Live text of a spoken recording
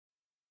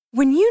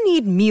When you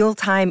need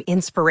mealtime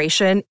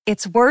inspiration,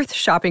 it's worth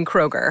shopping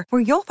Kroger,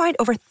 where you'll find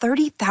over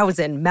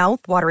 30,000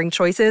 mouth-watering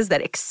choices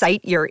that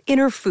excite your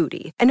inner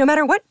foodie. And no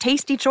matter what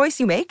tasty choice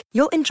you make,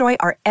 you'll enjoy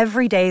our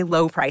everyday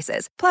low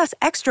prices, plus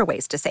extra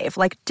ways to save,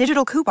 like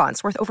digital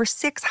coupons worth over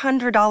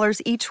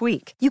 $600 each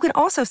week. You can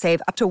also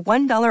save up to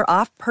 $1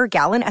 off per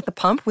gallon at the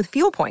pump with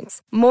fuel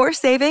points. More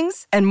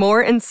savings and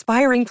more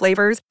inspiring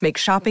flavors make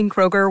shopping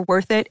Kroger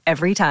worth it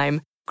every time.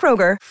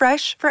 Kroger,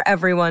 fresh for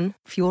everyone.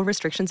 Fuel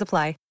restrictions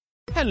apply.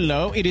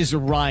 Hello, it is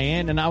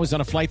Ryan, and I was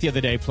on a flight the other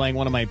day playing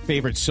one of my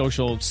favorite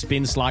social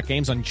spin slot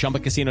games on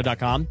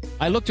ChumbaCasino.com.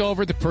 I looked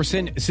over at the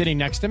person sitting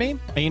next to me,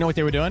 and you know what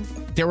they were doing?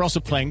 They were also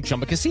playing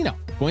Chumba Casino.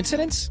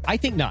 Coincidence? I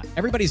think not.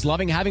 Everybody's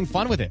loving having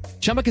fun with it.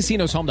 Chumba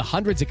Casino is home to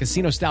hundreds of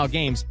casino-style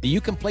games that you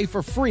can play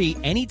for free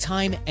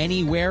anytime,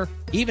 anywhere,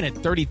 even at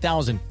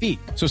 30,000 feet.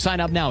 So sign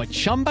up now at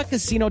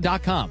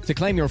ChumbaCasino.com to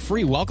claim your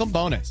free welcome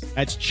bonus.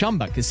 That's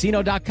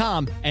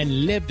ChumbaCasino.com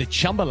and live the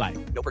Chumba life.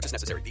 No purchase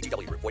necessary.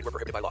 VGW. Void where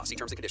prohibited by law. See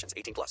terms and conditions.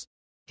 18+.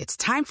 It's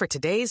time for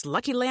today's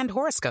Lucky Land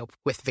horoscope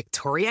with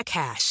Victoria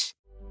Cash.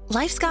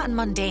 Life's gotten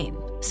mundane,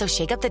 so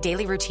shake up the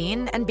daily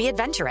routine and be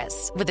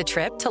adventurous with a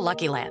trip to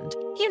Lucky Land.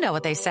 You know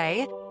what they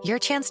say. Your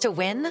chance to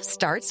win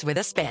starts with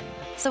a spin.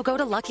 So go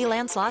to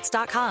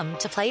LuckyLandSlots.com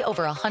to play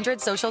over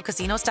 100 social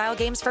casino-style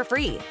games for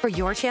free for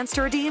your chance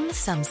to redeem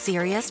some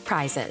serious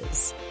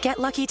prizes. Get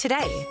lucky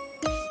today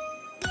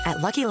at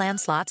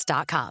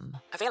LuckyLandSlots.com.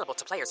 Available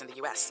to players in the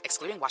U.S.,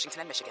 excluding Washington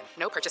and Michigan.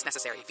 No purchase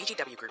necessary.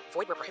 VGW Group.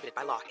 Void where prohibited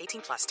by law.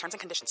 18+. Terms and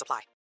conditions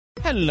apply.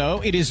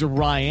 Hello, it is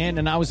Ryan,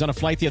 and I was on a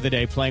flight the other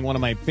day playing one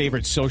of my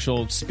favorite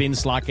social spin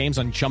slot games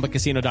on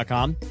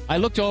ChumbaCasino.com. I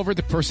looked over at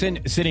the person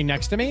sitting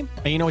next to me,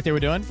 and you know what they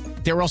were doing?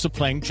 They were also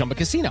playing Chumba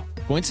Casino.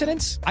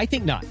 Coincidence? I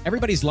think not.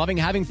 Everybody's loving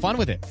having fun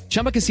with it.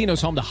 Chumba Casino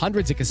is home to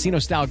hundreds of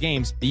casino-style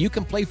games that you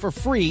can play for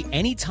free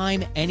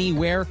anytime,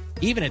 anywhere,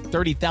 even at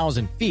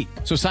 30,000 feet.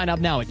 So sign up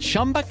now at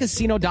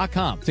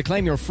ChumbaCasino.com to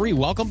claim your free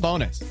welcome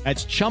bonus.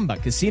 That's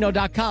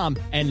ChumbaCasino.com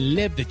and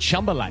live the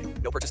Chumba life.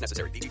 No purchase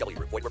necessary. VGW.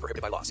 Void where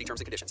prohibited by law. See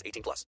terms and conditions.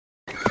 18+.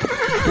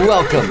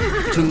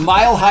 Welcome to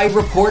Mile High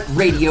Report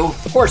Radio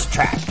Horse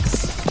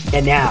Tracks.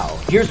 And now,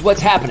 here's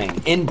what's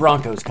happening in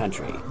Broncos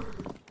country.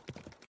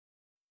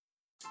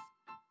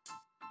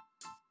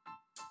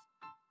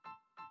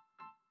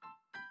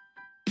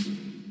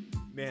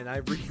 Man, I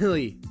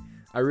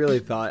really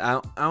thought,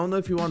 I don't know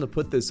if you want to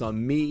put this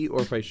on me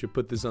or if I should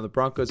put this on the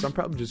Broncos. I'm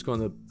probably just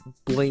going to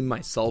blame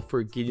myself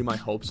for getting my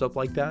hopes up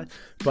like that.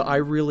 But I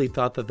really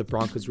thought that the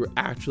Broncos were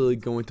actually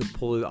going to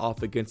pull it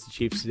off against the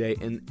Chiefs today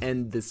and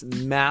end this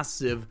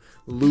massive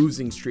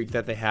losing streak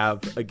that they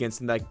have against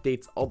them that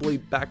dates all the way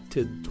back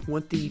to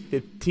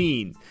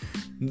 2015.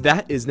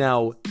 That is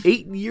now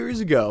 8 years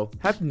ago.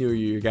 Happy New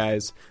Year,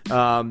 guys.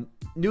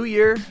 New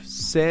Year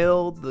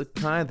sailed the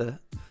kind of the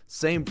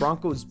same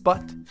Broncos,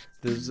 but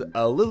there's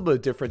a little bit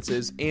of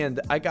differences,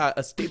 and I got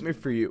a statement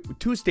for you.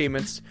 2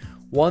 statements.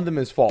 One of them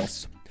is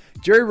false.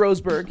 Jerry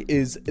Roseburg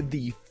is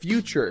the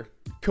future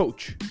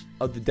coach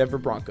of the Denver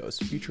Broncos.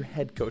 Future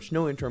head coach.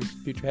 No interim,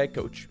 future head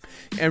coach.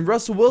 And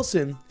Russell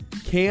Wilson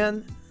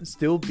can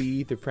still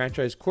be the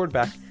franchise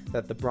quarterback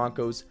that the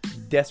Broncos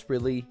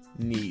desperately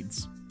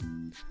needs.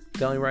 I'm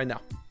telling you right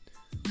now.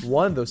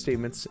 One of those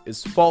statements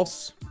is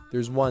false.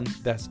 There's one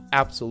that's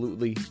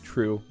absolutely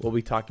true. We'll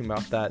be talking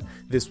about that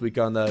this week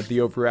on the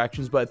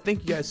Overreactions. But thank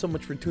you guys so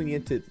much for tuning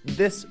into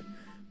this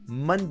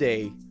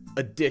Monday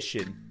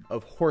edition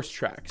of Horse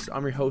Tracks.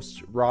 I'm your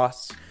host,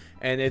 Ross,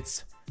 and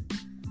it's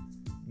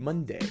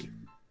Monday,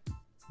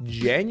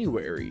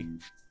 January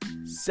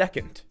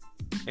 2nd.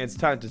 And it's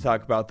time to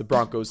talk about the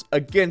Broncos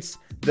against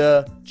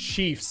the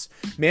Chiefs.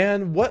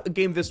 Man, what a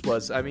game this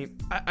was. I mean,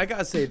 I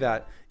gotta say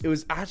that it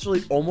was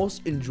actually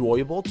almost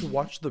enjoyable to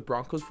watch the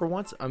Broncos for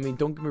once. I mean,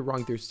 don't get me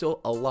wrong, there's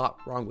still a lot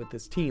wrong with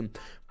this team,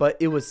 but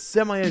it was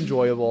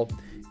semi-enjoyable,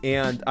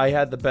 and I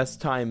had the best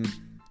time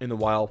in a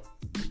while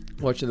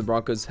watching the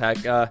Broncos.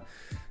 Heck, I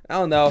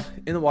don't know,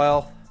 in a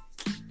while,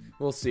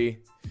 we'll see.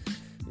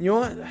 You know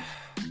what?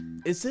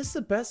 Is this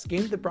the best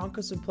game the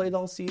Broncos have played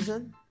all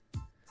season?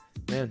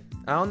 Man,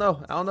 I don't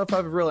know. I don't know if I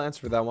have a real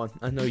answer for that one.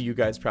 I know you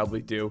guys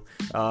probably do.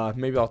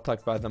 Maybe I'll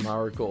talk about them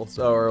articles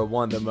or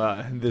one of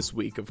them this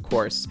week, of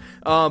course.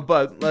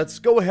 But let's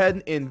go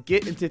ahead and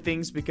get into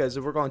things because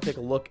we're going to take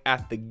a look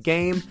at the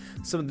game.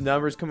 Some of the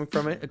numbers coming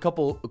from it. A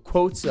couple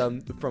quotes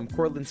from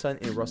Courtland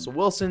Sutton and Russell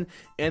Wilson,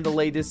 and the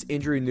latest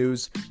injury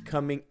news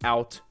coming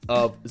out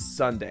of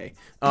Sunday.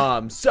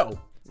 So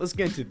let's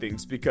get into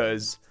things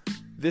because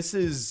this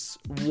is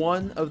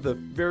one of the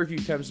very few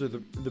times where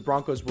the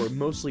Broncos were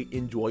mostly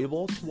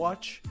enjoyable to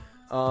watch.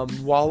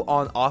 While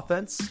on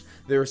offense,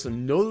 there are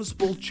some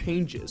noticeable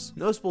changes.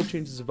 Noticeable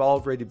changes have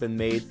already been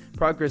made.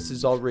 Progress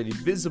is already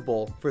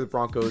visible for the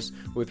Broncos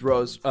with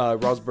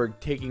Rosberg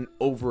taking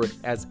over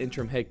as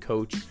interim head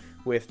coach,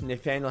 with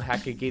Nathaniel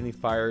Hackett getting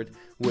fired,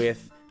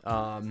 with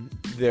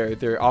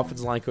their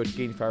offensive line coach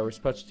getting fired, with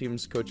special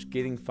teams coach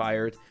getting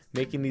fired,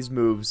 making these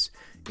moves.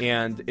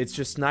 And it's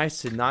just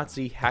nice to not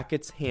see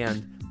Hackett's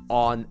hand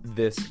on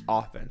this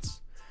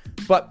offense.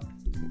 But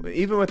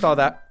even with all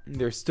that,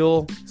 there's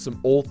still some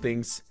old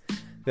things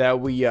that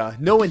we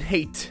know and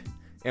hate,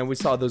 and we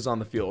saw those on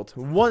the field.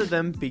 One of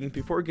them being,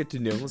 before we get to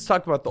new, let's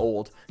talk about the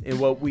old and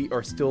what we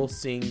are still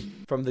seeing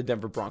from the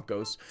Denver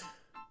Broncos.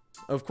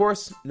 Of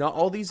course, not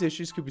all these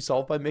issues could be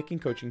solved by making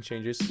coaching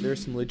changes. There are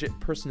some legit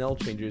personnel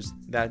changes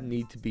that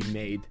need to be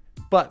made,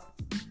 but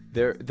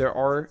there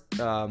are,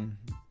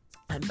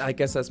 I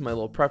guess that's my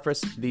little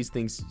preface, these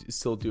things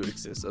still do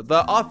exist. So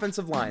the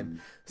offensive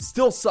line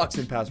still sucks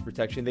in pass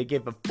protection. They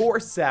gave up 4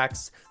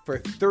 sacks for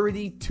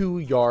 32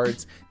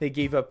 yards. They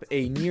gave up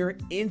a near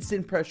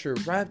instant pressure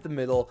right up the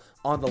middle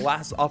on the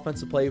last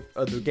offensive play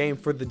of the game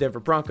for the Denver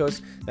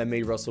Broncos that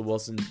made Russell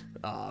Wilson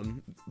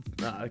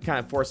kind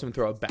of force him to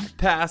throw a bad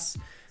pass.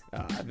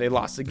 They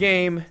lost the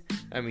game.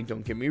 I mean,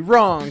 don't get me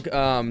wrong.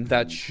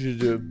 That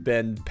should have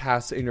been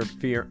pass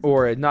interference,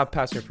 or not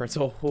pass interference.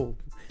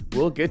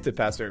 We'll get to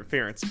pass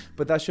interference,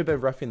 but that should have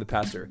been roughing the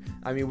passer.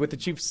 I mean, with the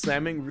Chiefs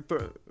throwing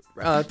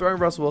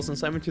Russell Wilson,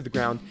 slamming to the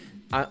ground,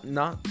 I'm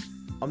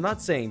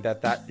not saying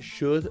that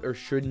should or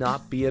should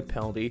not be a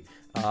penalty.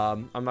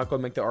 I'm not going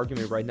to make the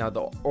argument right now.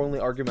 The only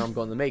argument I'm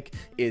going to make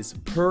is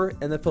per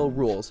NFL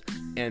rules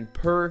and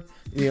per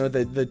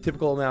the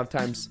typical amount of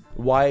times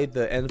why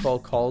the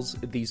NFL calls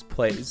these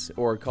plays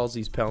or calls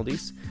these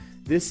penalties.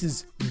 This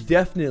is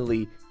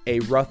definitely a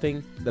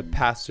roughing the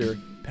passer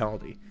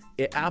penalty.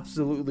 It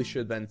absolutely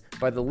should have been.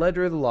 By the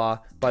letter of the law,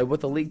 by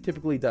what the league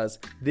typically does,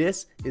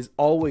 this is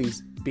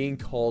always being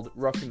called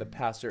roughing the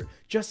passer.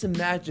 Just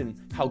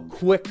imagine how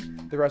quick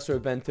the rest would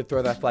have been to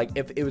throw that flag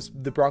if it was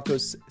the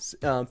Broncos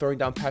throwing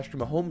down Patrick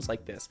Mahomes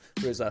like this.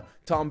 There's a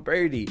Tom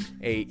Brady,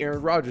 a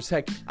Aaron Rodgers.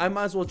 Heck, I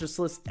might as well just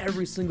list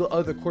every single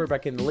other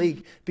quarterback in the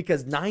league,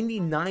 because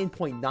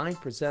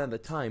 99.9% of the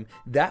time,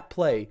 that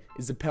play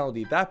is a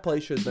penalty. That play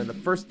should have been the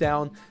first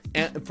down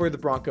for the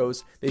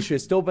Broncos. They should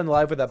have still been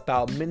alive with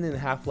about a minute and a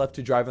half left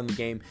to drive on the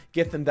game,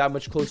 get them that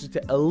much closer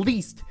to at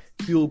least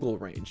field goal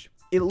range.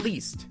 At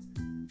least.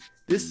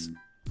 This,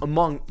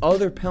 among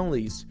other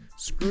penalties,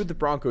 screwed the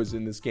Broncos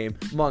in this game.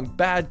 Among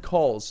bad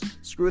calls,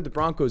 screwed the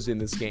Broncos in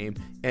this game.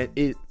 And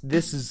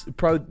this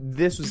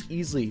was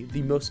easily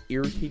the most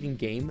irritating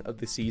game of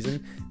the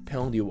season,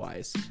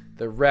 penalty-wise.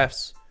 The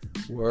refs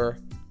were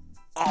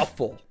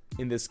awful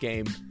in this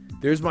game.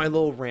 There's my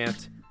little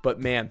rant, but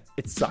man,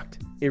 it sucked.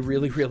 It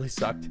really, really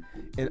sucked.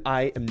 And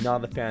I am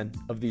not a fan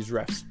of these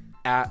refs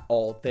at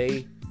all.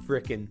 They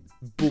freaking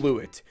blew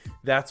it.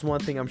 That's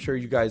one thing I'm sure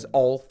you guys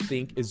all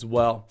think as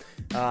well.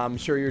 I'm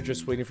sure you're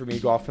just waiting for me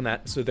to go off on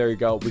that. So there you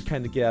go. We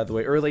kind of get out of the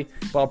way early,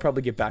 but I'll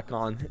probably get back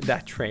on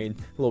that train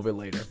a little bit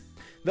later.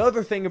 The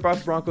other thing about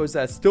the Broncos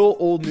that's still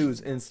old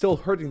news and still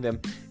hurting them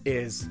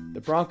is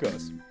the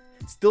Broncos.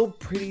 Still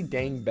pretty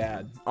dang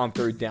bad on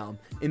third down.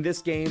 In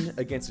this game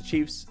against the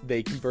Chiefs,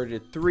 they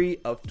converted 3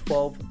 of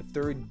 12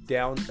 third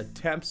down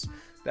attempts.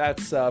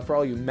 That's, for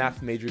all you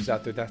math majors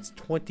out there, that's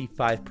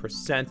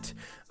 25%.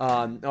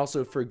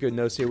 Also, for good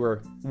notes, they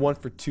were 1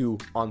 for 2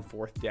 on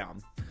fourth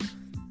down.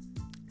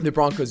 The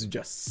Broncos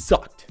just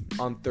sucked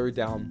on third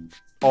down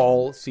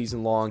all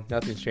season long.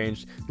 Nothing's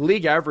changed. The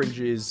league average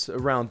is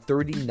around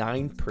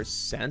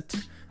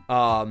 39%.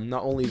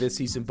 Not only this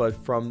season, but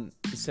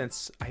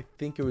since I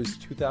think it was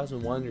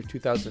 2001 or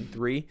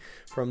 2003,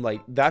 from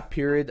like that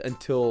period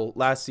until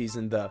last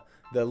season, the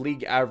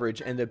league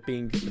average ended up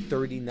being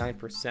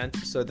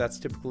 39%. So that's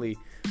typically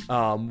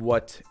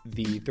what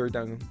the third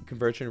down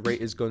conversion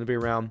rate is going to be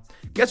around.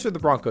 Guess where the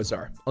Broncos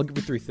are? I'll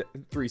give you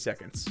 3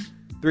 seconds.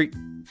 3,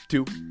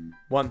 2,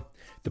 1.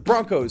 The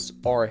Broncos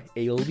are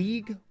a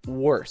league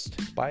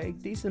worst by a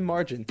decent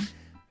margin.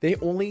 They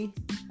only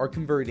are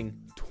converting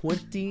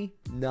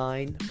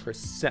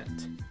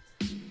 29%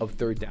 of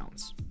third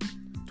downs.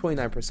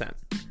 29%.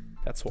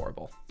 That's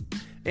horrible.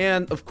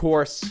 And, of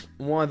course,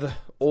 one of the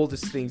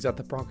oldest things that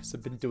the Broncos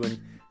have been doing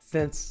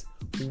since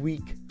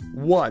week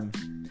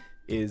 1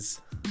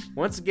 is,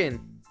 once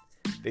again,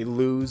 they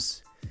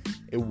lose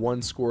a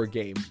one-score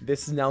game.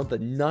 This is now the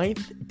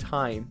 9th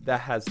time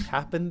that has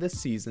happened this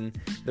season.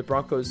 The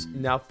Broncos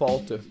now fall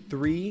to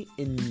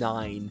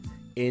 3-9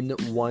 in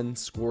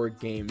one-score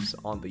games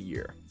on the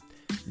year.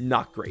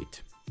 Not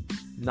great.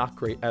 Not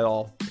great at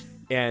all.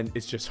 And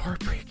it's just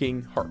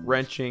heartbreaking,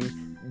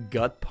 heart-wrenching,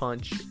 gut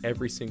punch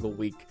every single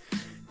week.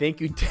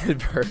 Thank you,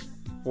 Denver,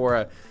 for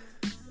at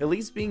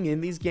least being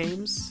in these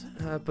games.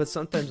 But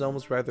sometimes I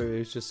almost rather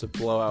it's just a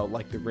blowout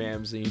like the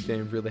Rams and you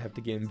didn't really have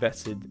to get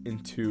invested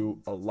into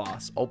a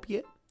loss.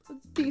 Albeit a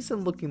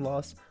decent-looking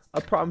loss,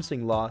 a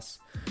promising loss.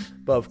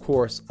 But, of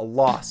course, a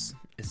loss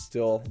is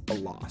still a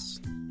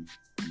loss.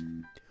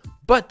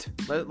 But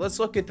let's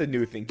look at the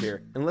new thing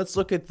here. And let's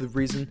look at the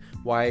reason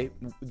why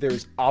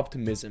there's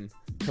optimism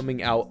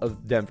coming out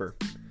of Denver.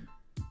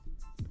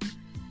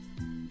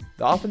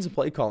 The offensive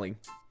play calling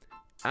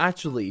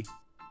actually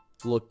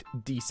looked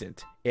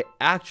decent. It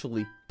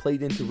actually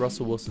played into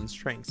Russell Wilson's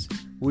strengths.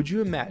 Would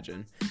you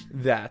imagine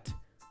that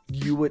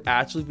you would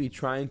actually be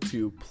trying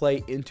to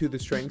play into the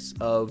strengths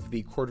of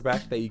the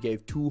quarterback that you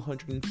gave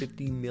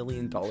 $250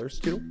 million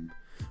to?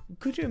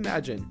 Could you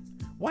imagine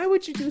Why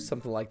would you do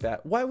something like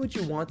that? Why would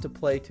you want to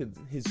play to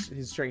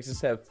his strengths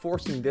instead of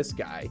forcing this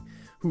guy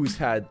who's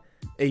had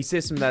a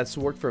system that's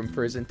worked for him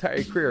for his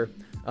entire career?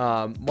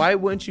 Why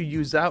wouldn't you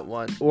use that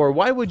one? Or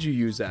why would you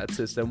use that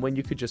system when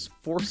you could just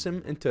force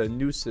him into a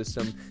new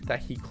system that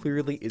he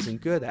clearly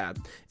isn't good at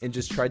and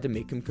just try to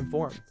make him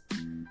conform?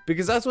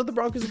 Because that's what the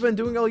Broncos have been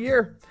doing all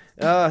year.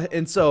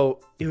 And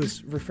so it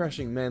was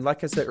refreshing, man.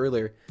 Like I said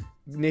earlier,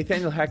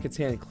 Nathaniel Hackett's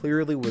hand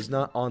clearly was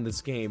not on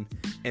this game,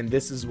 and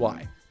this is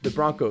why. The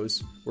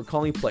Broncos were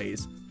calling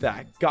plays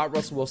that got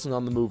Russell Wilson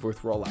on the move with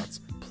rollouts.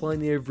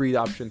 Plenty of read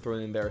option thrown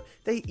in there.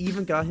 They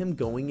even got him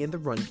going in the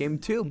run game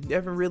too. You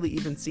haven't really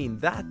even seen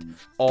that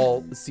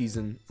all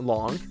season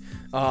long.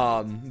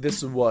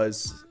 This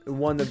was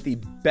one of the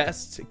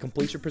best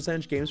completion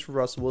percentage games for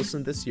Russell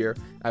Wilson this year.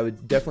 I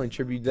would definitely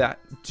attribute that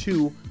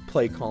to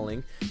play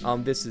calling.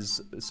 This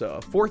is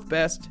fourth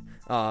best.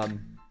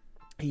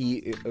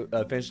 He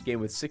finished the game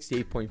with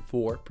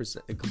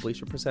 68.4%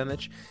 completion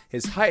percentage.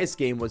 His highest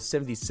game was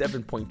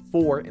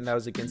 77.4, and that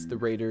was against the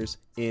Raiders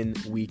in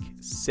Week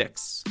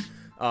 6.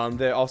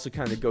 That also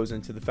kind of goes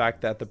into the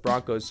fact that the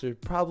Broncos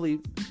should probably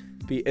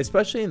be,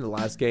 especially in the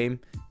last game,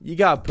 you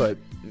got to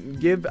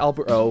give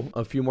Albert O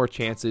a few more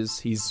chances.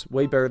 He's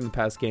way better in the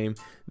past game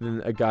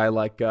than a guy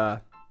like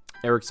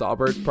Eric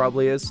Saubert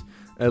probably is.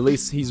 At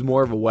least he's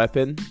more of a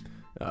weapon.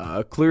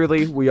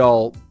 Clearly, we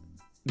all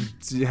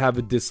have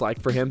a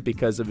dislike for him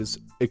because of his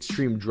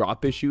extreme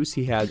drop issues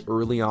he had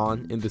early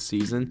on in the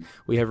season.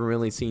 We haven't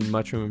really seen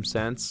much of him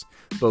since,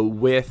 but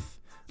with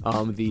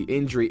the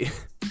injury,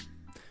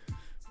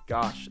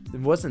 gosh,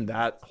 it wasn't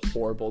that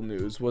horrible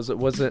news. Was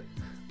it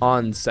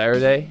on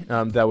Saturday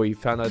that we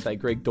found out that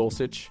Greg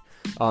Dulcich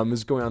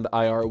is going on the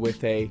IR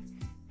with a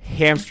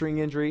hamstring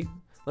injury?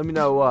 Let me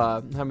know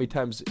how many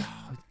times.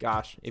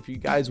 Gosh, if you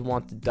guys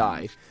want to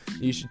die,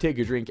 you should take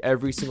a drink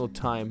every single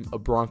time a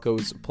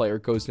Broncos player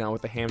goes down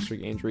with a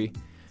hamstring injury.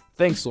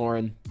 Thanks,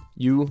 Lauren.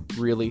 You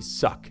really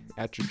suck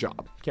at your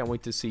job. Can't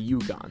wait to see you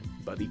gone,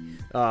 buddy.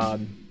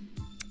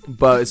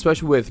 But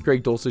especially with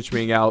Greg Dulcich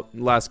being out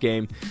last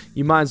game,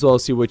 you might as well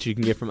see what you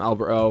can get from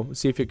Albert O.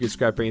 See if you can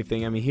scrap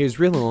anything. I mean, he was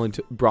really only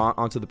brought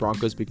onto the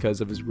Broncos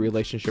because of his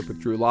relationship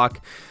with Drew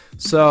Lock.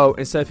 So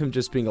instead of him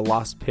just being a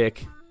lost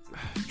pick,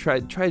 try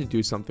to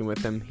do something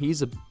with him.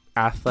 He's a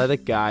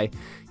athletic guy.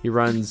 He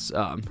runs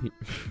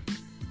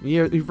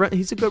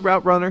he's a good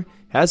route runner,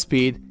 has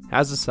speed,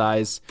 has the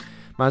size.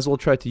 Might as well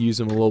try to use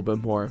him a little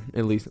bit more,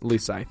 at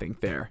least I think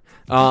there.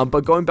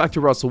 But going back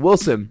to Russell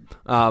Wilson,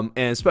 and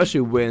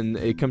especially when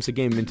it comes to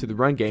getting into the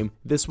run game,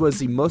 this was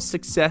the most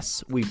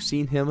success we've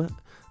seen him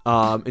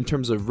in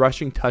terms of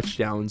rushing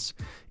touchdowns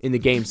in the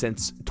game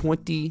since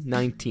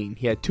 2019.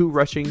 He had 2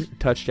 rushing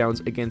touchdowns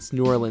against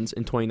New Orleans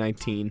in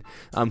 2019.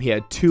 He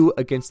had 2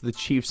 against the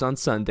Chiefs on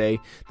Sunday.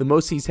 The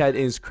most he's had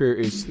in his career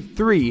is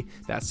 3.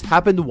 That's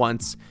happened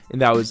once, and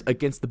that was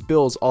against the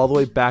Bills all the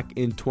way back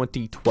in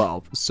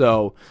 2012.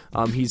 So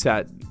he's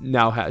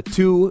now had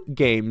 2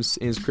 games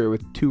in his career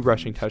with 2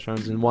 rushing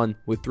touchdowns and 1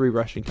 with 3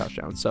 rushing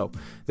touchdowns. So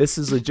this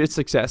is legit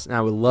success, and I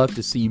would love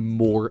to see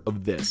more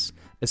of this,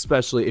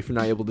 especially if you're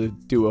not able to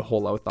do a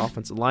whole lot with the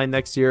offensive line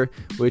next year,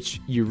 which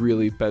you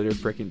really better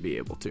freaking be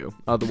able to.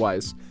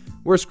 Otherwise,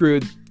 we're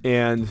screwed,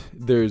 and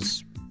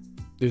there's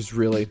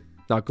really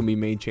not going to be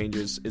many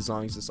changes as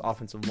long as this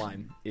offensive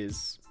line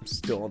is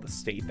still in the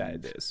state that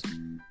it is.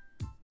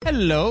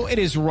 Hello, it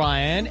is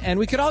Ryan, and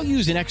we could all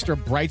use an extra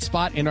bright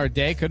spot in our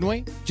day, couldn't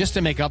we? Just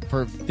to make up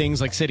for things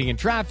like sitting in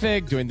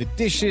traffic, doing the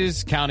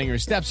dishes, counting your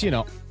steps,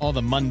 all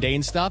the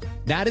mundane stuff.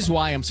 That is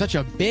why I'm such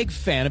a big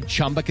fan of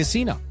Chumba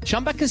Casino.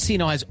 Chumba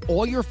Casino has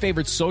all your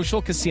favorite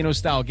social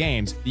casino-style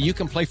games that you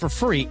can play for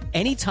free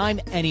anytime,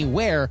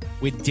 anywhere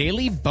with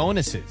daily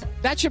bonuses.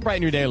 That should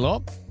brighten your day a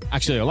little.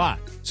 Actually, a lot.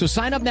 So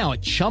sign up now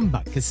at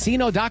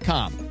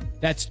ChumbaCasino.com.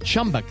 That's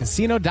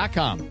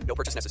ChumbaCasino.com. No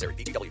purchase necessary.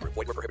 VGW Group.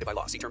 Void where prohibited by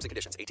law. See terms and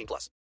conditions.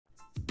 18+.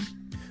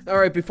 All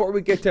right, before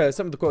we get to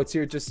some of the quotes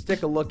here, just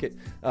take a look at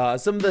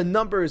some of the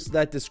numbers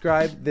that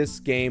describe this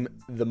game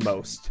the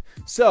most.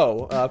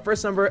 So,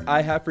 first number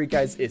I have for you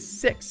guys is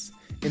 6,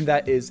 and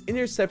that is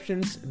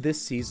interceptions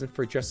this season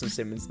for Justin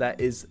Simmons. That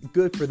is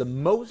good for the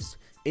most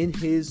in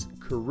his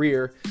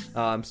career.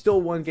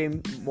 Still 1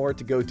 game more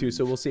to go to,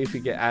 so we'll see if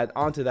we can add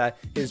on to that.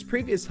 His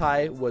previous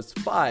high was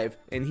 5,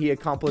 and he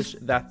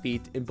accomplished that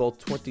feat in both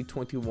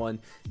 2021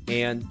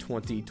 and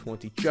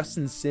 2020.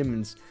 Justin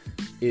Simmons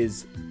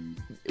is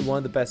one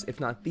of the best, if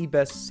not the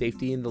best,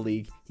 safety in the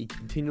league. He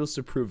continues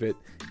to prove it,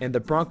 and the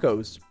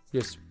Broncos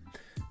just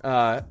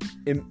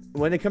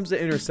when it comes to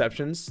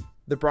interceptions,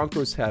 the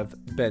Broncos have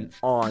been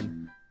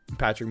on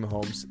Patrick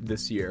Mahomes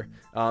this year.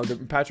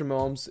 Patrick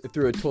Mahomes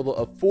threw a total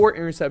of 4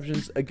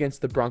 interceptions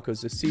against the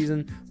Broncos this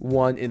season,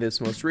 1 in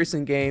this most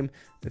recent game,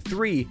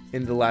 3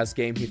 in the last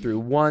game. He threw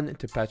 1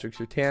 to Patrick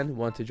Surtain,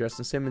 1 to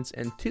Justin Simmons,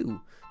 and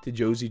 2 to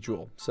Josie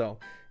Jewell. So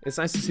it's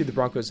nice to see the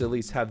Broncos at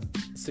least have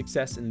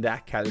success in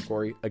that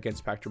category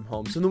against Patrick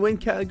Mahomes. In the win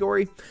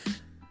category,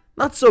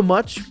 not so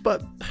much,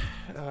 but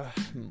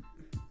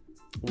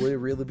would it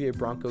really be a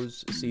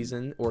Broncos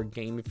season or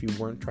game if you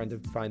weren't trying to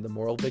find the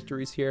moral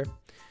victories here?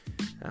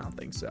 I don't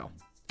think so.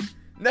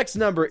 Next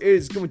number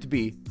is going to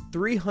be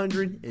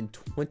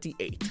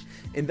 328,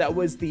 and that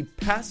was the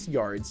pass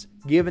yards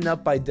given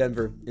up by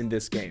Denver in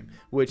this game,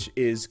 which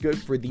is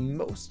good for the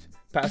most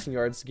passing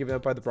yards given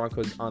up by the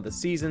Broncos on the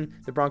season.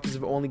 The Broncos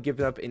have only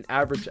given up an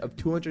average of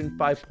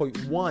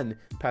 205.1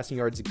 passing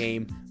yards a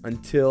game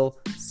until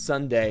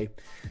Sunday.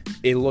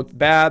 It looked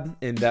bad,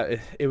 and that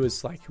it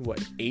was like,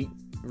 8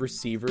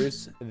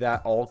 receivers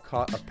that all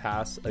caught a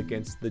pass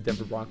against the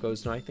Denver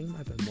Broncos. No, I think it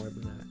might have been more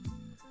than that.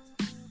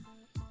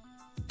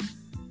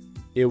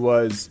 It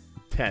was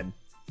 10.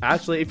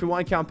 Actually, if you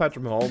want to count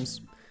Patrick Mahomes,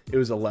 it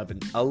was 11.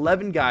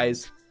 11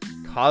 guys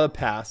caught a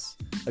pass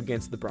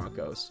against the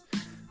Broncos.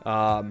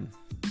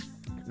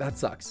 That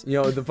sucks.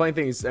 The funny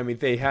thing is,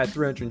 they had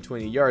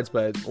 320 yards,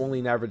 but only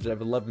an average of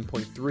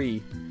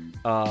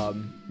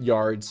 11.3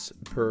 yards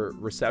per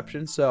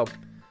reception. So,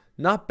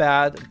 not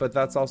bad, but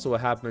that's also what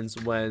happens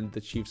when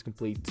the Chiefs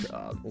complete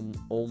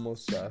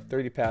almost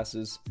 30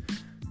 passes.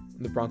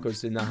 The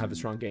Broncos did not have a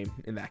strong game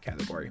in that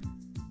category.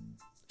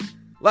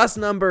 Last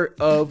number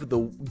of the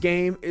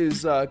game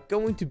is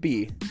going to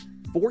be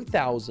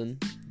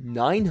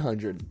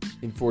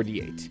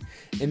 4,948.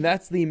 And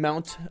that's the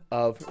amount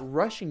of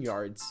rushing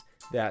yards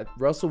that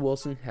Russell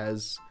Wilson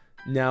has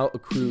now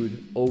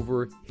accrued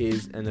over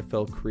his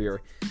NFL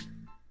career.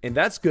 And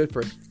that's good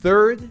for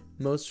third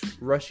most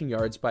rushing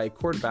yards by a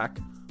quarterback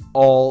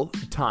all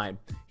time.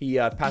 He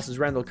passes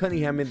Randall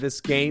Cunningham in this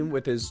game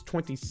with his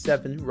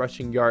 27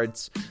 rushing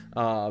yards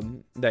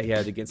that he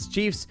had against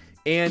Chiefs.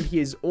 And he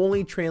is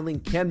only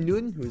trailing Cam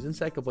Newton, who is in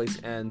second place,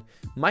 and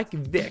Mike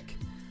Vick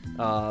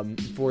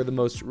for the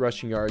most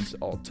rushing yards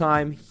all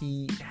time.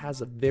 He has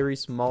a very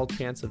small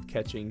chance of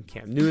catching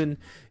Cam Newton,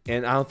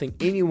 and I don't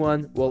think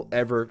anyone will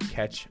ever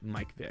catch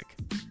Mike Vick.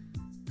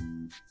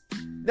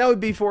 Now,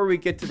 before we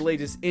get to the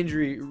latest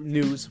injury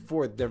news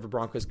for the Denver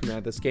Broncos coming out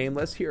of this game,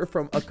 let's hear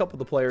from a couple of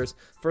the players.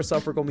 First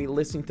off, we're going to be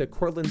listening to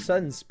Courtland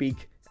Sutton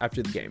speak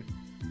after the game.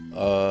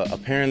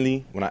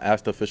 Apparently, when I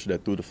asked the official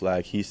that threw the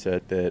flag, he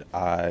said that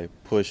I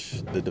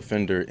pushed the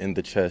defender in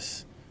the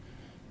chest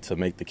to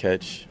make the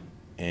catch,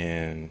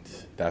 and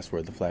that's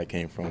where the flag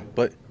came from.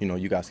 But,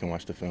 you guys can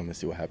watch the film and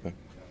see what happened.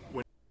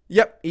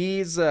 Yep,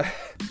 he's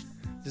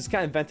just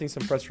kind of venting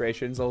some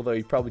frustrations, although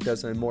he probably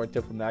does it in a more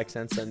diplomatic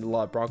sense than a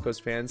lot of Broncos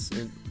fans,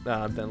 than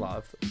a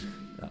lot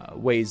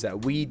of ways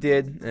that we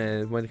did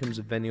when it comes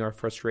to venting our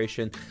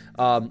frustration.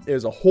 It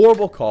was a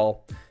horrible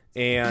call.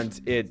 And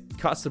it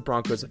cost the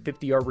Broncos a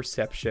 50-yard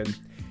reception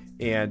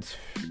and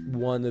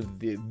one of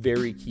the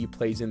very key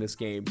plays in this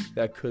game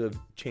that could have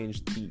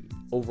changed the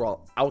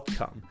overall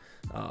outcome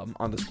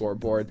on the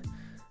scoreboard.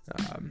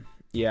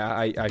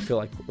 I feel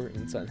like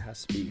Courtland Sutton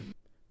has to be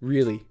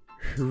really,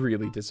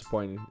 really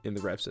disappointed in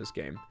the refs this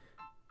game.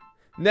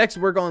 Next,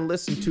 we're going to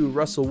listen to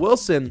Russell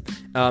Wilson.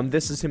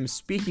 This is him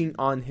speaking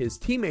on his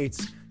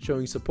teammates,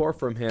 showing support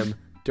from him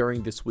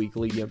during this week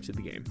leading up to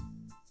the game.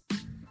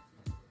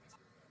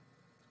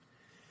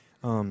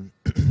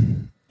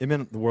 It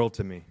meant the world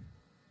to me.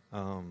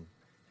 It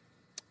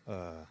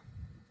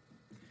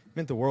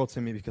meant the world to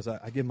me because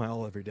I give my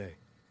all every day.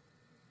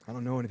 I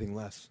don't know anything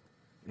less.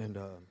 And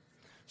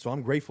so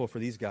I'm grateful for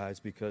these guys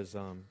because,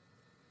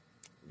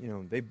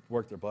 they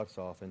worked their butts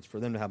off. And for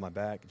them to have my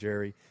back,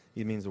 Jerry,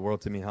 he means the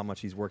world to me, how much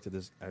he's worked at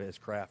his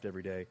craft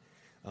every day.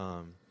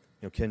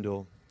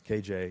 Kendall,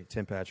 KJ,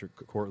 Tim Patrick,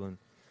 Courtland,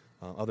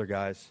 other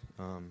guys,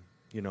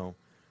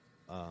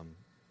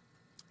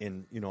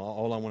 And,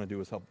 all I want to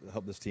do is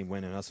help this team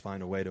win and us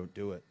find a way to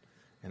do it.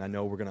 And I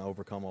know we're going to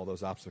overcome all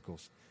those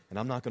obstacles. And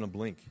I'm not going to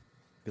blink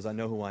because I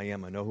know who I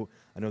am. I know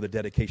the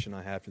dedication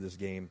I have to this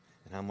game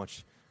and how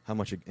much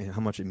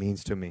it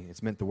means to me.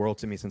 It's meant the world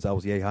to me since I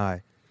was yay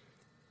high.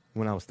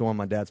 When I was throwing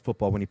my dad's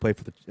football when he played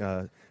for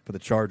the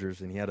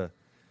Chargers, and he had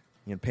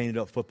painted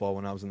up football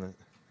when I was in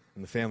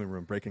the family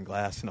room breaking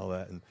glass and all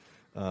that, and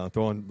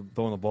throwing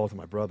the ball to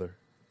my brother.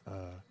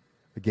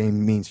 The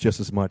game means just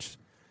as much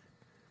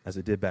as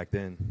it did back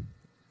then,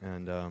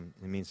 and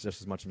it means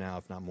just as much now,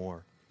 if not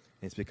more.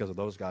 And it's because of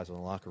those guys in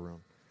the locker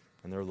room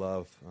and their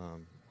love.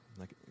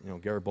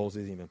 Garrett Bowles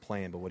isn't even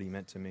playing, but what he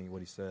meant to me,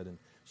 what he said, and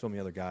so many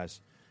other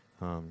guys.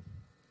 So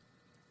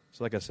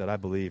like I said, I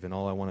believe, and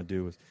all I want to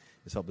do is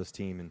help this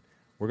team, and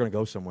we're going to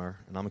go somewhere,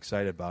 and I'm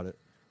excited about it,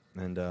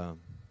 and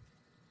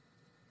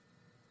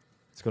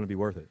it's going to be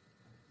worth it.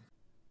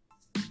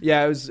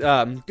 Yeah, it was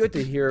good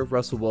to hear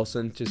Russell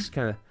Wilson just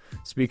kind of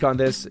speak on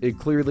this. It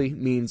clearly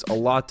means a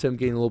lot to him,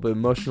 getting a little bit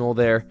emotional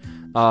there.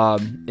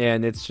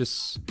 And it's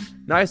just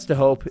nice to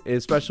hope,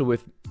 especially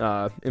with,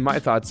 in my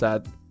thoughts,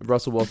 that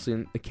Russell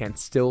Wilson can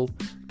still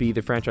be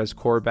the franchise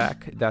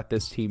quarterback that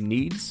this team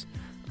needs.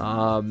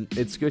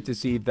 It's good to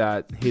see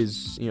that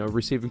his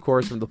receiving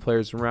corps from the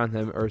players around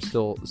him are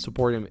still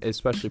supporting him,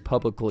 especially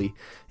publicly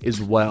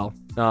as well.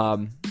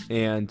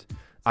 And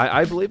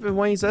I believe in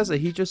when he says that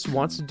he just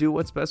wants to do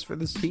what's best for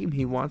this team.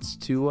 He wants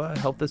to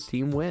help this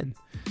team win.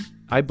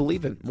 I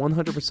believe it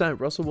 100%.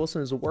 Russell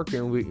Wilson is a worker,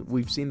 and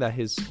we've seen that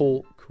his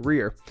whole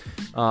career.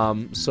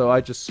 So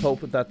I just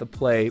hope that the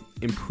play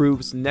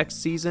improves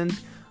next season,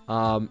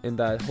 and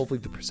that hopefully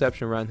the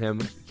perception around him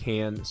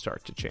can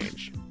start to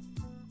change.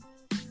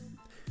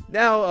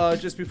 Now,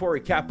 just before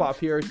we cap off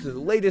here, the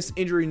latest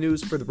injury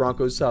news for the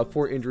Broncos.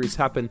 4 injuries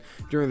happened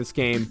during this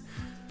game.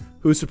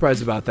 Who's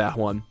surprised about that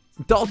one?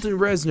 Dalton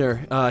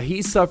Risner,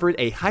 he suffered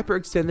a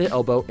hyperextended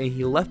elbow and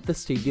he left the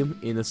stadium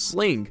in a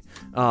sling.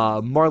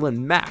 Marlon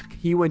Mack,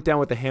 he went down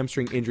with a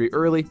hamstring injury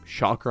early.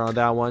 Shocker on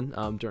that one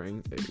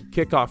during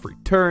kickoff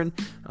return.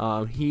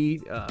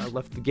 He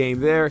left the game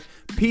there.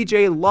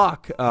 PJ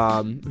Locke,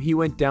 he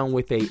went down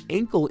with a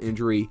ankle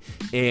injury,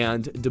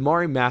 and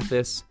Damari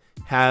Mathis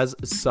has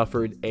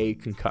suffered a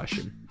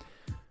concussion.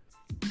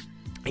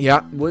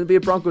 Yeah, wouldn't be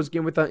a Broncos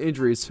game without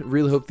injuries.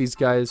 Really hope these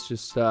guys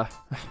just, what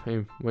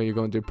you're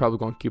going to do, probably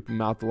going to keep them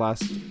out the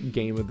last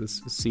game of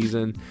this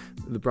season.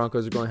 The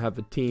Broncos are going to have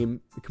a team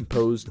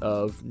composed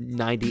of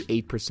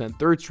 98%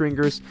 third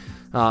stringers,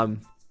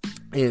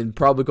 and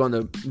probably going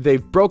to,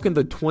 they've broken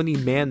the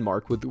 20-man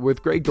mark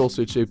with Greg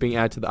Dulcich being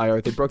added to the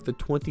IR. They broke the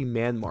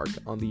 20-man mark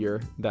on the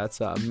year that's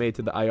made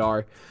to the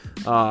IR.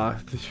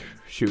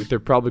 They're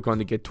probably going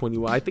to get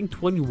 21. I think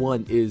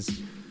 21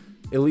 is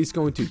at least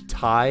going to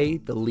tie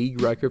the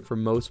league record for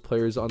most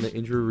players on the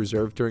injury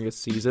reserve during a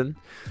season.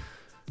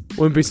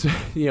 Wouldn't be,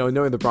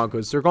 knowing the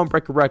Broncos, they're going to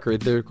break a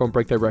record. They're going to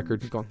break that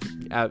record. Going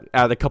to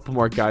add a couple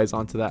more guys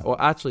onto that. Well,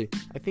 actually,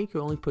 I think you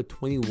only put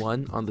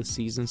 21 on the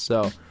season,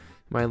 so you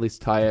might at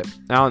least tie it.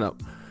 I don't know.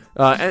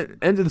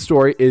 End of the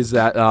story is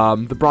that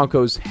the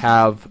Broncos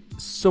have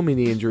so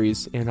many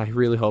injuries, and I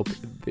really hope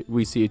that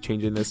we see a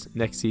change in this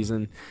next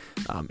season.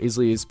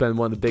 Easily has been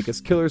one of the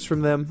biggest killers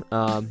from them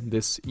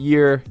this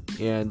year,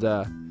 and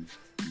they're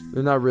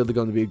not really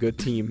going to be a good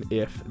team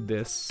if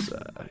this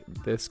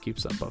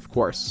keeps up, of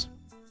course.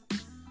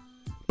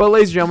 But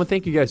ladies and gentlemen,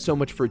 thank you guys so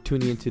much for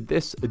tuning into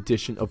this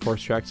edition of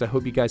Horse Tracks. I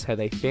hope you guys had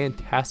a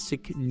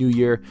fantastic new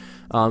year.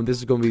 This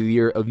is going to be the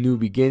year of new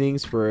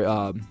beginnings for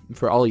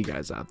all you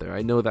guys out there.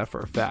 I know that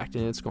for a fact,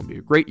 and it's going to be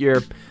a great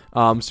year.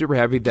 Super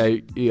happy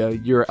that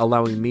you're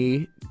allowing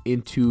me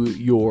into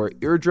your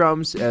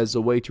eardrums as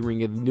a way to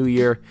ring in the new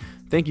year.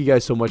 Thank you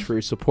guys so much for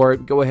your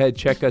support. Go ahead,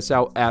 check us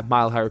out at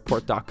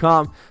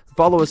MileHighReport.com.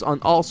 Follow us on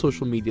all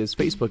social medias,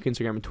 Facebook,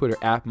 Instagram, and Twitter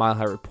at Mile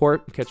High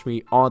Report. Catch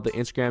me on the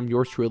Instagram.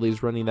 Yours truly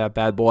is running that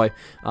bad boy.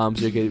 So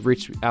you can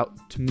reach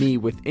out to me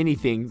with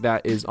anything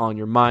that is on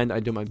your mind. I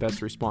do my best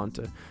to respond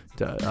to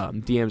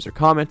DMs or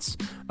comments.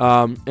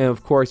 And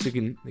of course, you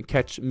can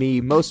catch me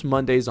most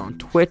Mondays on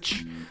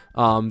Twitch.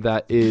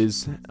 That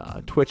is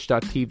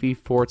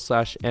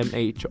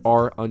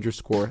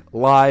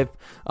twitch.tv/MHR_live.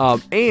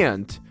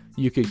 And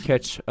you could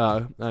catch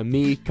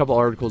me a couple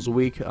articles a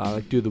week.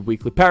 Do the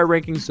weekly power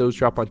rankings. Those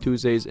drop on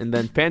Tuesdays. And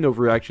then fan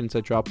overreactions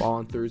that drop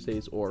on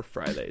Thursdays or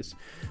Fridays.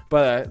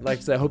 But like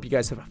I said, I hope you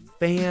guys have a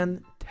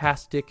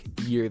fantastic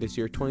year this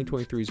year.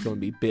 2023 is going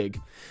to be big.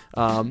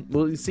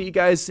 We'll see you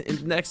guys in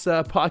the next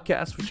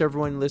podcast, whichever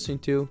one you're listening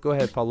to. Go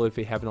ahead, follow if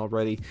you haven't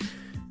already.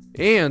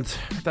 And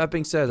with that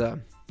being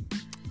said,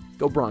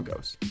 go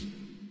Broncos.